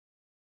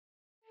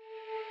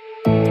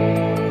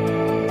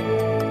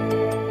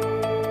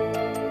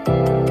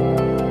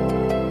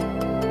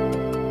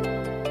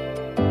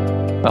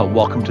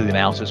Welcome to the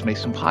Analysys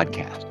Mason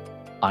podcast.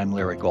 I'm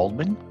Larry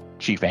Goldman,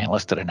 Chief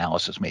Analyst at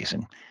Analysys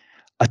Mason.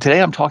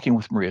 Today I'm talking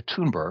with Maria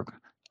Thunberg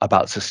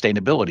about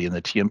sustainability in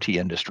the TMT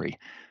industry.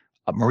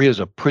 Maria is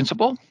a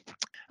principal, and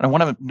I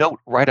want to note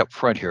right up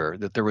front here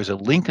that there is a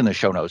link in the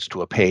show notes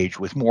to a page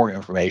with more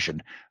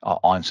information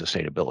on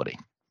sustainability.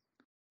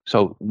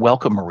 So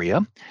welcome,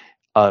 Maria.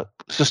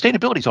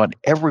 Sustainability is on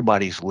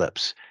everybody's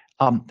lips.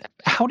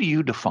 How do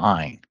you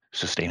define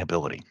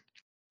sustainability?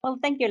 Well,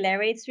 thank you,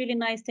 Larry. It's really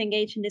nice to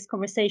engage in this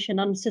conversation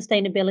on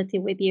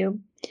sustainability with you.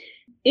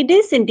 It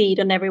is indeed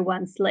on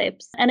everyone's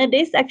lips, and it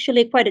is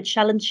actually quite a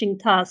challenging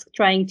task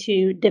trying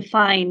to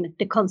define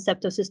the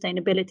concept of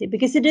sustainability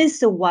because it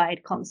is a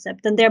wide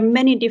concept and there are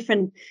many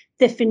different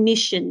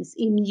definitions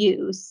in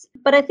use.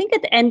 But I think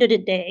at the end of the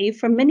day,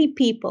 for many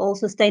people,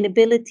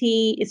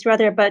 sustainability is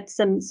rather about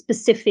some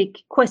specific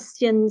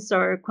questions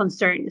or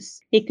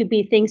concerns. It could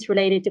be things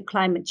related to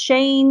climate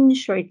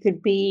change, or it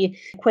could be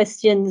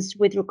questions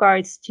with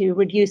regards to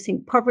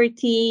reducing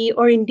poverty,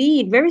 or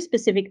indeed very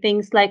specific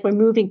things like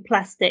removing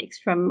plastics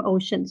from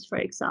oceans, for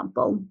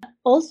example.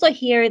 Also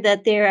hear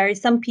that there are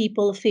some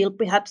people feel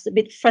perhaps a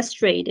bit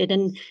frustrated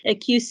and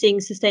accusing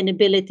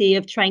sustainability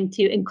of trying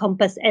to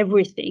encompass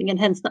everything and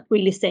hence not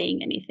really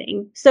saying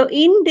anything. So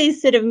in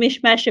this sort of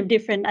mishmash of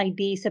different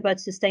ideas about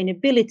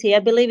sustainability, I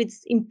believe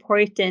it's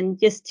important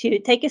just to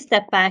take a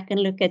step back and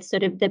look at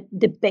sort of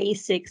the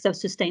basics of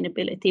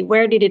sustainability.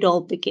 Where did it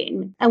all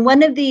begin? And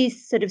one of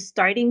these sort of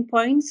starting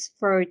points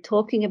for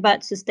talking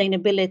about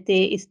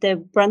sustainability is the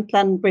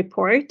Brundtland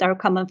Report, Our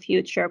Common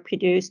Future,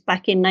 produced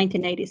back in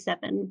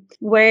 1987.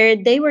 Where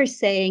they were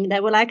saying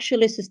that, well,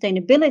 actually,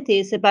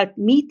 sustainability is about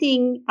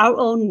meeting our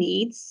own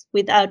needs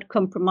without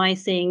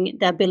compromising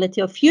the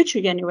ability of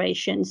future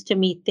generations to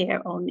meet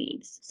their own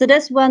needs. So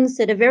that's one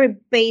sort of very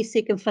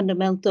basic and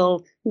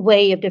fundamental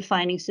way of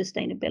defining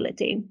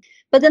sustainability.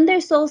 But then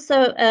there's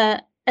also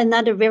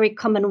another very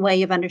common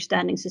way of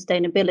understanding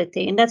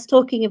sustainability, and that's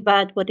talking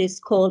about what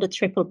is called a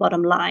triple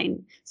bottom line.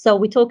 So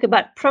we talk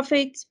about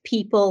profit,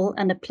 people,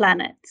 and the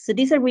planet. So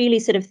these are really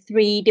sort of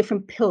three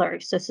different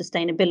pillars of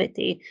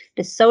sustainability: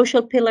 the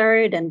social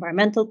pillar, the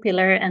environmental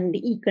pillar, and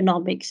the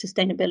economic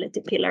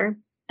sustainability pillar.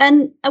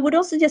 And I would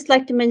also just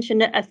like to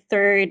mention a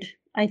third,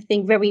 I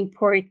think, very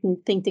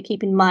important thing to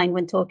keep in mind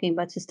when talking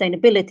about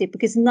sustainability,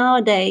 because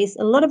nowadays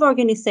a lot of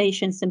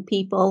organizations and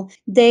people,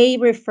 they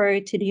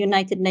refer to the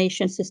United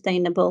Nations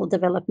Sustainable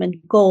Development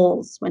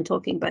Goals when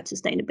talking about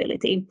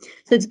sustainability.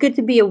 So it's good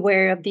to be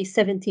aware of these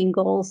 17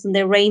 goals, and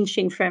they're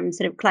ranging from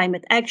sort of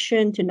climate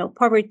action to no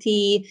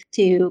poverty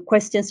to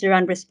questions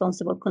around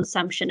responsible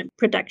consumption and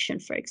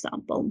production, for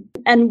example.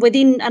 And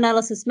within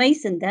Analysys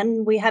Mason,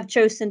 then, we have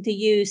chosen to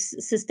use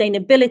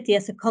sustainability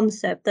as a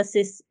concept as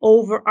this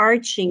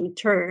overarching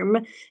term,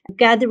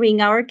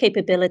 gathering our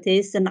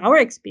capabilities and our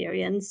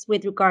experience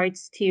with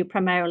regards to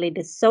primarily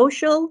the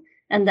social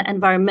and the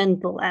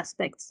environmental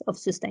aspects of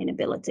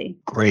sustainability.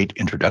 Great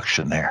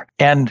introduction there.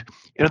 And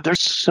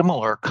there's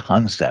similar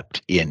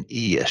concept in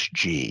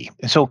ESG.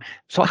 And so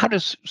how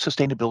does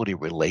sustainability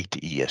relate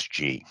to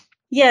ESG?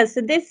 Yes,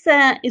 so this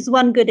is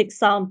one good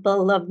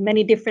example of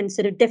many different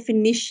sort of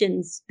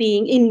definitions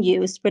being in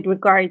use with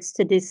regards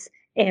to this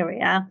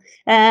area.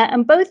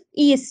 And both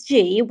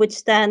ESG, which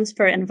stands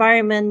for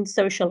environment,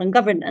 social, and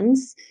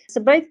governance,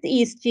 so both the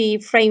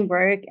ESG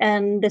framework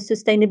and the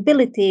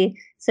sustainability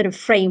sort of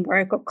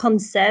framework or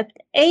concept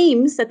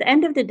aims at the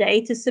end of the day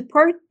to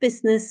support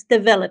business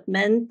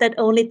development that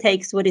only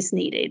takes what is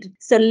needed.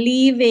 So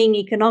leaving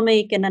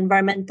economic and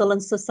environmental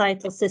and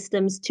societal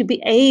systems to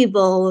be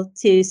able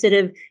to sort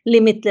of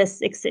limitless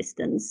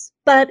existence.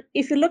 But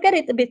if you look at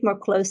it a bit more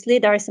closely,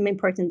 there are some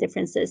important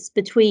differences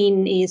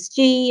between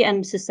ESG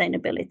and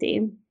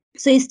sustainability.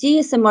 So ESG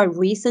is a more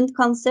recent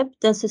concept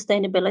than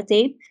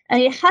sustainability,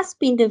 and it has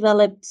been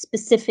developed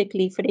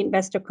specifically for the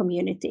investor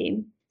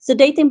community. So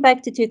dating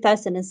back to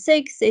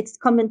 2006, it's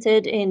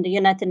commented in the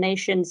United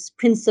Nations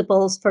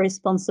Principles for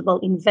Responsible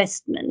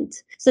Investment.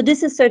 So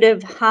this is sort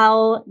of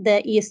how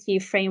the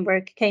ESG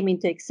framework came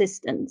into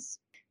existence.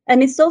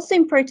 And it's also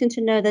important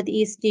to know that the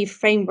ESG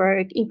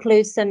framework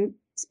includes some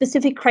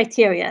specific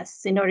criteria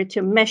in order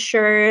to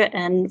measure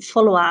and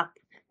follow up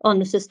on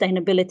the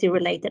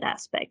sustainability-related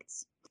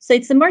aspects. So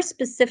it's a more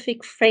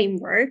specific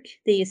framework,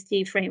 the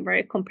ESG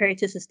framework, compared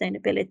to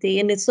sustainability,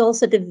 and it's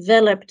also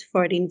developed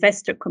for the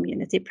investor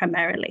community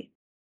primarily.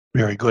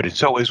 Very good. And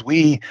so as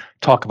we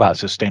talk about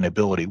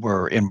sustainability,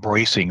 we're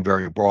embracing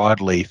very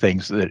broadly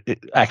things that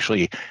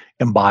actually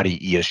embody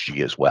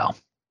ESG as well.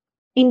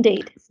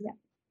 Indeed, yeah.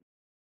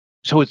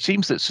 So it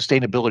seems that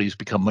sustainability has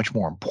become much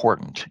more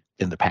important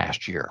in the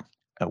past year.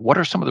 What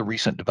are some of the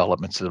recent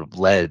developments that have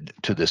led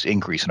to this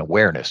increase in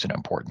awareness and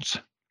importance?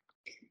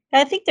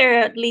 I think there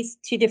are at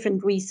least two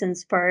different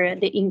reasons for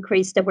the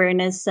increased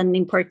awareness and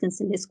importance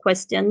in these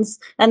questions,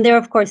 and they're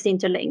of course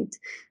interlinked.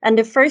 And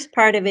the first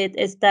part of it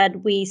is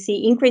that we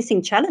see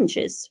increasing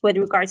challenges with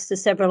regards to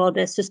several of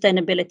the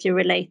sustainability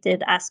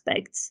related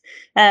aspects.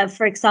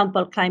 For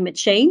example, climate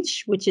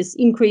change, which is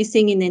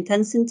increasing in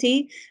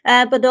intensity,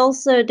 but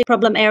also the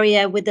problem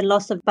area with the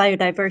loss of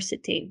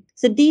biodiversity.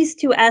 So these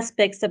two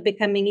aspects are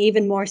becoming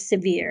even more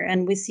severe,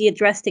 and we see a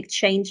drastic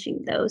change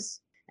in those.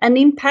 And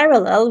in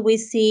parallel, we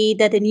see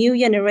that the new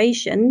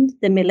generation,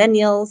 the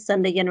millennials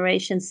and the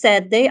Generation Z,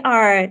 they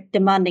are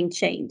demanding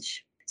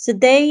change. So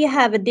they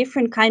have a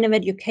different kind of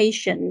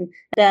education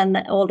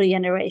than older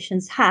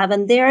generations have,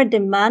 and they are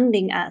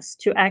demanding us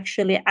to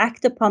actually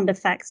act upon the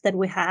facts that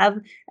we have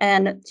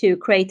and to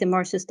create a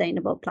more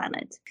sustainable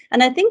planet.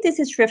 And I think this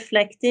is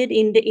reflected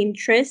in the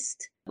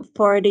interest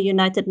for the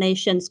United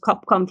Nations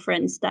COP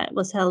conference that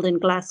was held in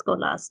Glasgow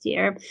last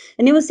year.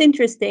 And it was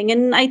interesting.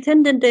 And I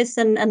attended this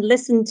and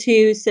listened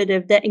to sort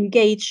of the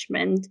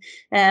engagement,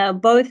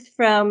 both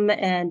from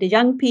the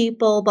young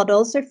people, but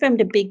also from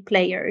the big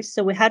players.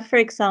 So we had, for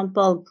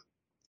example,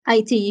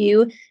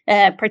 ITU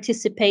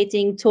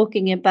participating,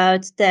 talking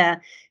about the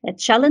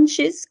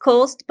challenges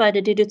caused by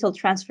the digital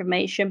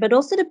transformation, but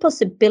also the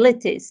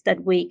possibilities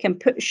that we can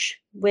push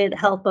with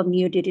help of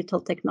new digital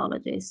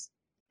technologies.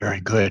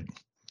 Very good.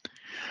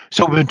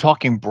 So we've been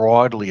talking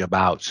broadly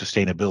about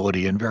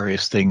sustainability and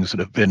various things that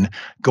have been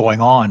going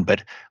on,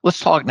 but let's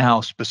talk now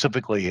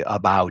specifically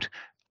about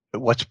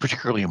what's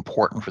particularly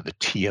important for the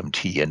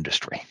TMT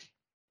industry.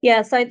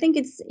 Yeah, so I think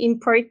it's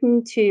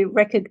important to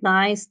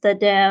recognize that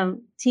the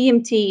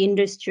TMT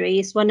industry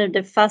is one of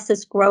the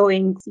fastest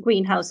growing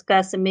greenhouse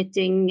gas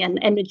emitting and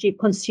energy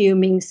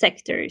consuming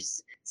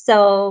sectors.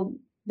 So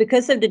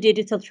because of the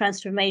digital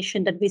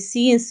transformation that we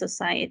see in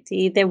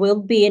society, there will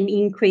be an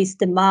increased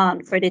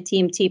demand for the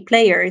TMT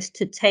players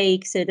to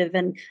take sort of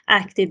an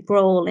active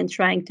role in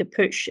trying to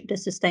push the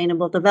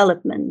sustainable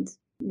development.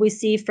 We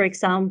see, for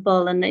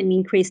example, an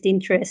increased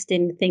interest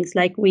in things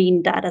like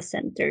green data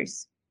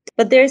centers.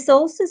 But there's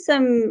also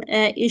some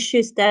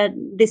issues that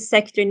this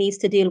sector needs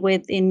to deal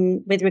with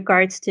with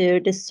regards to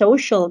the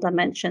social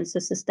dimensions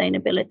of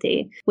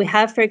sustainability. We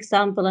have, for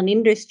example, an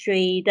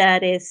industry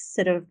that is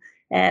sort of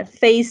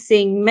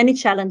facing many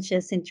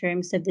challenges in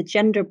terms of the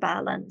gender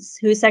balance,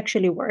 who's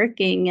actually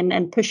working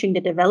and pushing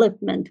the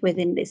development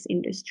within this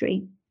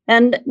industry.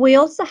 And we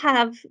also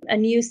have a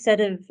new set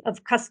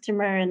of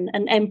customer and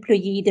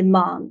employee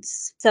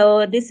demands.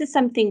 So this is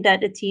something that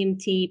the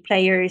TMT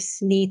players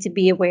need to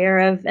be aware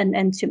of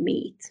and to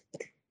meet.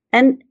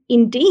 And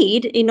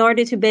indeed, in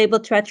order to be able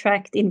to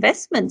attract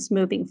investments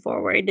moving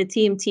forward, the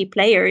TMT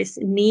players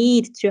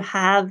need to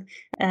have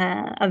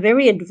a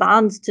very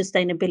advanced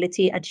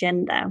sustainability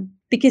agenda,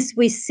 because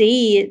we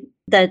see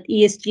that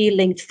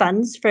ESG-linked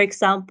funds, for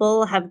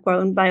example, have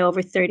grown by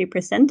over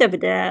 30% over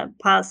the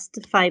past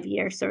 5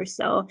 years or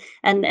so.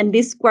 And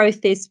this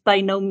growth is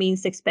by no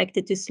means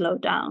expected to slow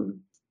down.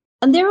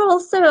 And there are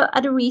also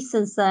other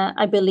reasons,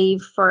 I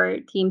believe, for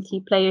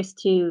TMT players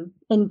to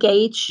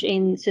engage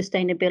in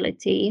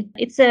sustainability.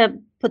 It's a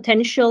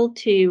potential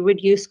to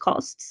reduce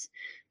costs.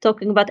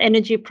 Talking about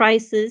energy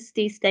prices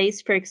these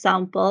days, for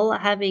example,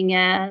 having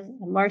a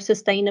more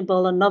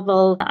sustainable and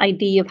novel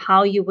idea of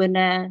how you want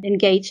to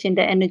engage in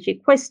the energy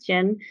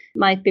question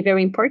might be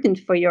very important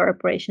for your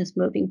operations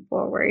moving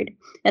forward.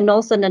 And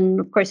also then,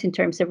 of course, in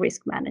terms of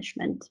risk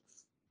management.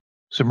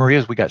 So Maria,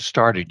 as we got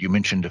started, you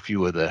mentioned a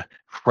few of the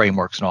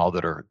frameworks and all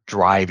that are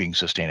driving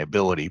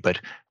sustainability, but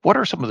what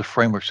are some of the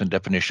frameworks and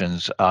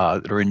definitions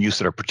that are in use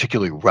that are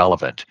particularly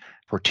relevant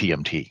for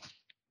TMT?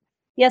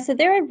 Yeah, so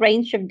there are a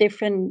range of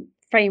different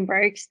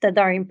frameworks that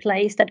are in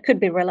place that could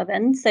be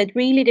relevant. So it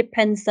really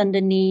depends on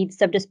the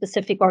needs of the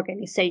specific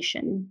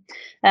organization.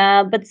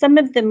 But some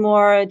of the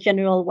more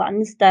general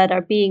ones that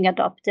are being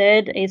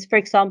adopted is, for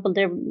example,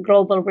 the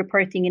Global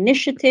Reporting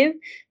Initiative,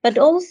 but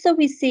also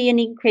we see an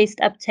increased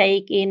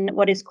uptake in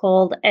what is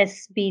called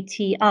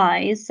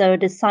SBTI, so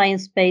the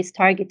Science-Based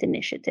Target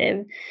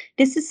Initiative.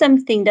 This is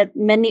something that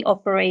many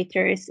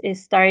operators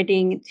is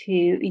starting to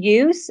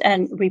use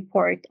and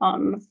report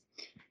on.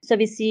 So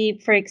we see,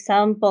 for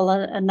example,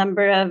 a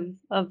number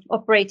of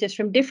operators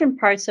from different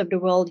parts of the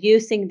world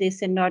using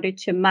this in order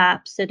to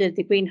map sort of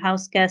the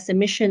greenhouse gas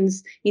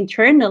emissions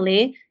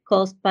internally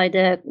caused by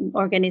the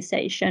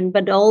organization,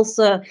 but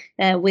also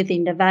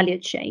within the value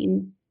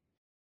chain.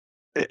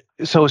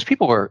 So as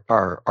people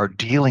are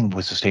dealing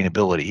with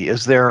sustainability,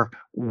 is there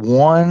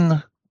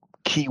one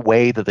key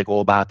way that they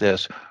go about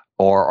this,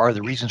 or are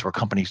there reasons for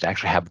companies to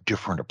actually have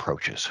different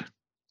approaches?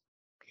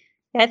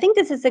 I think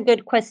this is a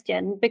good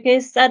question,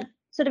 because at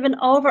sort of an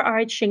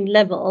overarching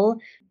level,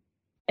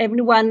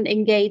 everyone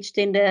engaged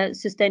in the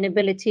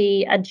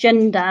sustainability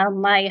agenda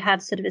might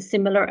have sort of a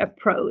similar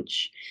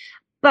approach.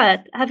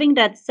 But having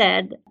that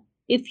said,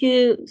 if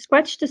you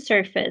scratch the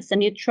surface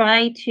and you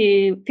try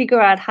to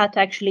figure out how to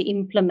actually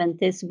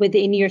implement this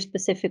within your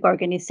specific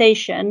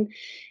organization,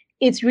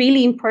 it's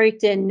really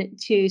important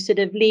to sort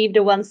of leave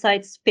the one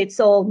size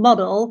fits all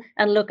model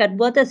and look at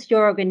what does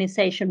your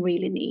organization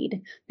really need.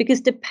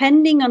 Because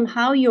depending on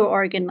how you're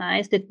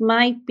organized, it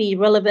might be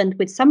relevant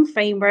with some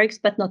frameworks,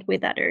 but not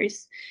with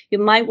others. You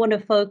might want to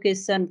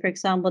focus on, for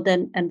example,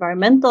 the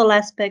environmental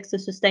aspects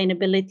of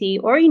sustainability,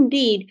 or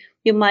indeed,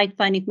 you might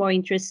find it more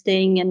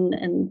interesting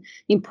and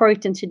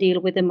important to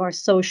deal with the more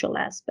social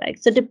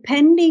aspects. So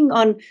depending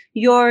on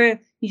your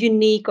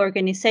unique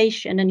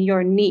organization and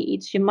your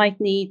needs, you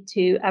might need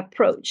to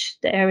approach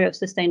the area of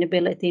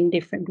sustainability in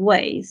different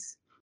ways.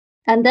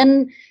 And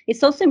then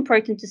it's also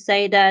important to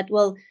say that,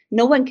 well,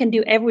 no one can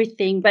do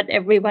everything, but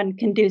everyone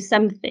can do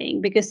something,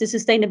 because the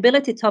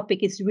sustainability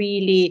topic is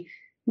really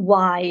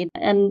wide,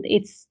 and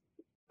it's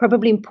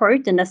probably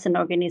important as an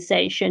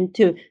organization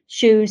to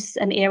choose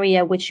an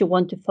area which you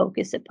want to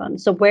focus upon.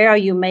 So where are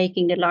you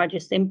making the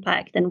largest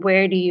impact, and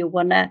where do you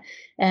want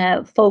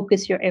to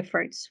focus your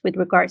efforts with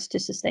regards to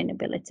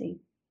sustainability?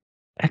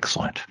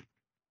 Excellent.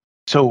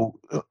 So,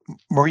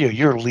 Maria,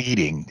 you're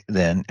leading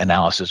then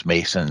Analysys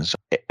Mason's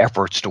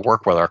efforts to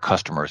work with our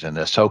customers in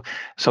this.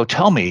 So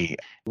tell me,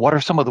 what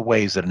are some of the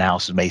ways that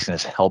Analysys Mason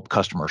has helped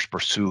customers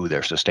pursue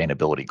their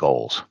sustainability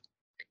goals?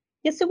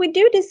 Yeah, so we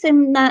do this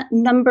in a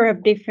number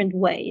of different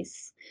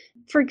ways.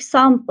 For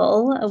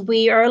example,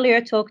 we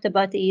earlier talked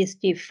about the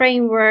ESG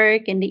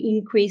framework and the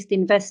increased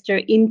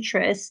investor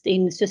interest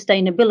in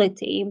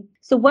sustainability.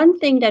 So one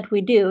thing that we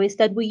do is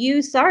that we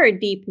use our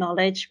deep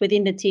knowledge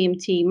within the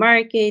TMT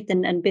market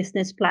and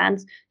business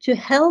plans to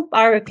help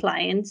our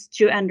clients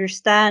to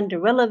understand the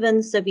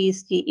relevance of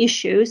ESG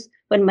issues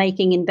when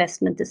making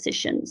investment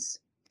decisions.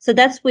 So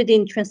that's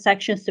within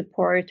transaction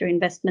support or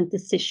investment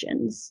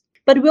decisions.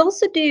 But we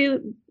also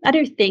do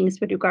other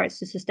things with regards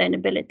to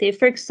sustainability.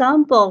 For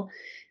example,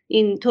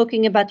 in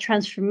talking about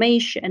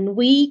transformation,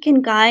 we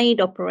can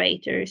guide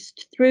operators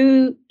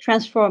through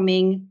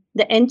transforming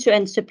the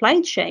end-to-end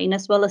supply chain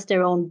as well as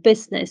their own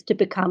business to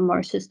become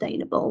more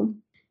sustainable.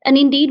 And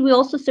indeed, we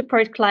also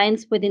support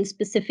clients within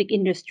specific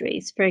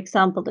industries, for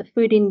example, the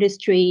food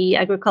industry,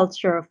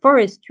 agriculture, or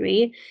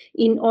forestry,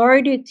 in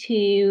order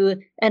to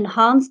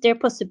enhance their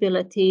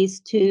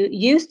possibilities to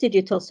use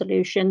digital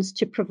solutions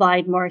to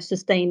provide more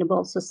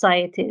sustainable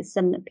societies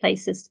and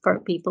places for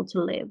people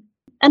to live.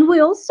 And we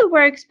also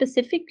work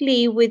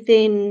specifically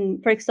within,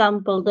 for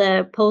example,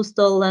 the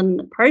postal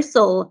and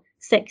parcel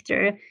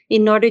sector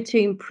in order to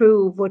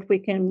improve what we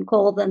can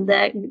call then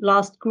the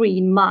last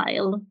green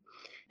mile.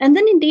 And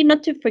then indeed,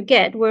 not to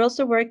forget, we're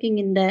also working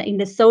in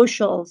the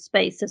social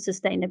space of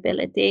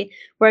sustainability,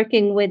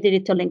 working with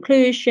digital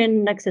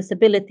inclusion,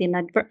 accessibility,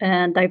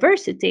 and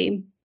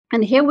diversity.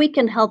 And here we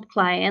can help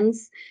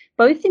clients,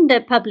 both in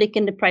the public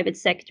and the private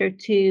sector,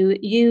 to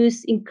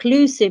use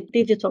inclusive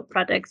digital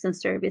products and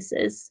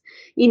services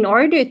in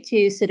order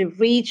to sort of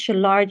reach a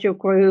larger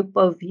group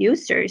of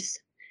users.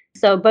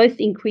 So both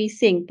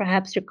increasing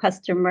perhaps your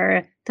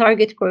customer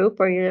target group,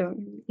 or you're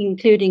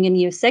including a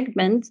new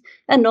segment,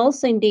 and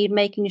also indeed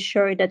making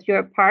sure that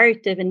you're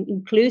part of an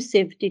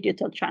inclusive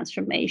digital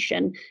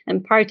transformation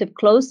and part of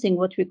closing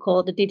what we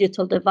call the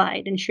digital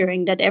divide,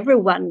 ensuring that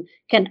everyone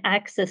can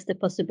access the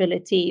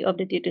possibility of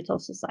the digital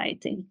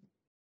society.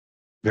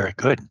 Very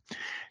good.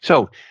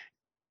 So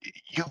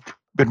you've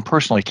been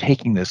personally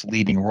taking this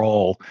leading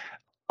role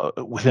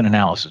within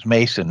Analysys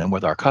Mason and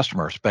with our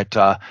customers, but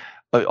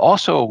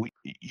also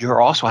you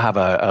also have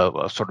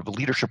a sort of a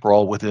leadership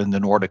role within the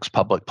Nordics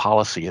public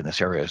policy in this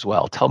area as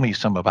well. Tell me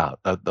some about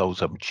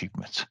those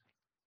achievements.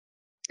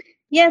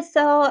 Yes,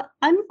 so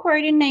I'm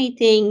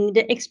coordinating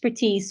the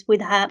expertise we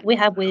have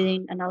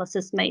within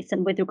Analysys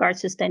Mason with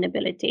regards to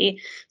sustainability.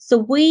 So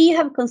we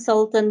have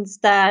consultants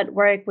that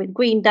work with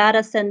Green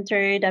Data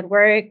Center, that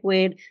work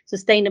with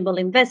sustainable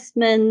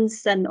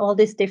investments and all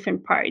these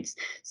different parts.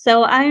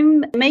 So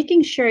I'm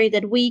making sure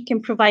that we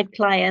can provide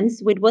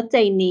clients with what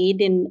they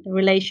need in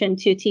relation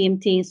to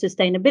TMT and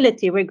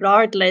sustainability,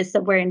 regardless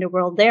of where in the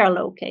world they are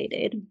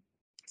located.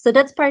 So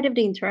that's part of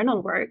the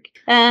internal work.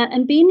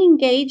 And being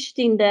engaged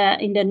in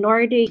the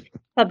Nordic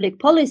public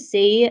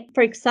policy,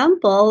 for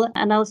example,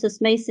 Analysys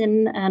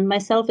Mason and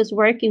myself is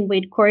working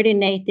with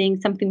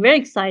coordinating something very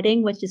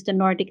exciting, which is the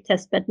Nordic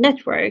Testbed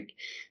Network.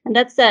 And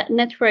that's a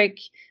network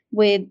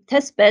with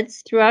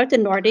testbeds throughout the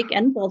Nordic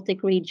and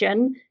Baltic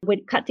region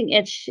with cutting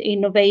edge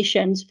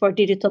innovations for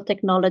digital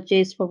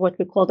technologies for what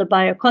we call the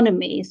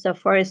bioeconomy, so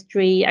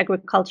forestry,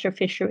 agriculture,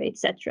 fishery,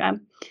 etc.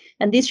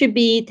 And these should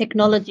be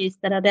technologies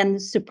that are then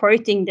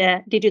supporting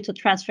the digital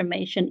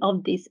transformation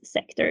of these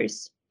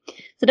sectors.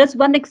 So that's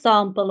one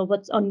example of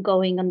what's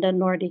ongoing on the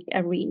Nordic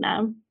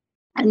arena.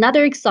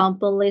 Another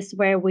example is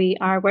where we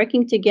are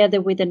working together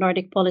with the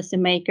Nordic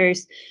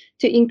policymakers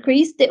to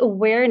increase the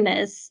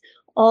awareness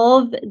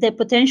of the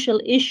potential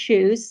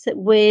issues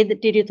with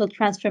digital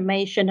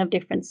transformation of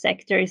different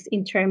sectors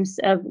in terms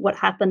of what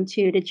happened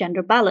to the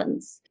gender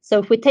balance. So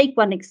if we take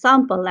one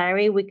example,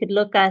 Larry, we could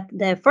look at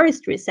the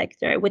forestry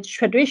sector, which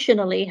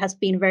traditionally has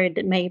been very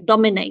male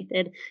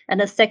dominated,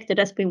 and a sector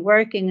that's been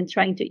working and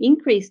trying to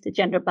increase the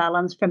gender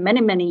balance for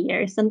many, many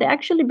years, and they're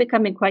actually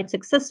becoming quite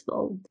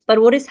successful.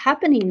 But what is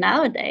happening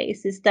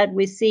nowadays is that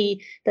we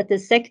see that the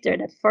sector,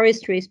 that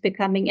forestry, is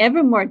becoming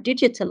ever more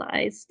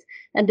digitalized,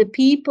 and the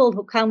people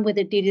who come with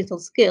the digital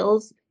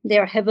skills, they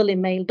are heavily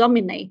male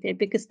dominated,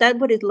 because that's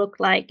what it looked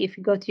like if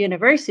you go to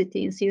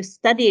universities, you're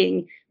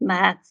studying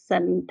maths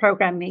and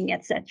programming,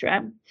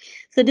 etc.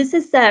 So this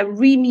is a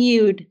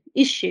renewed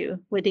issue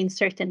within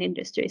certain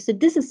industries. So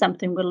this is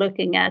something we're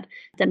looking at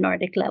the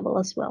Nordic level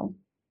as well.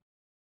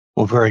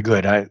 Well, very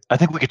good. I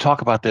think we could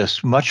talk about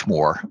this much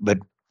more, but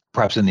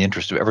perhaps in the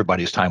interest of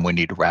everybody's time, we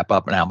need to wrap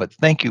up now. But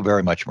thank you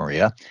very much,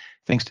 Maria.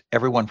 Thanks to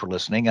everyone for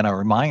listening. And a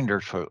reminder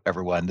for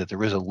everyone that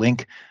there is a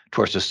link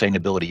to our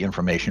sustainability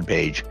information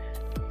page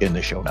in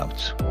the show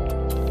notes.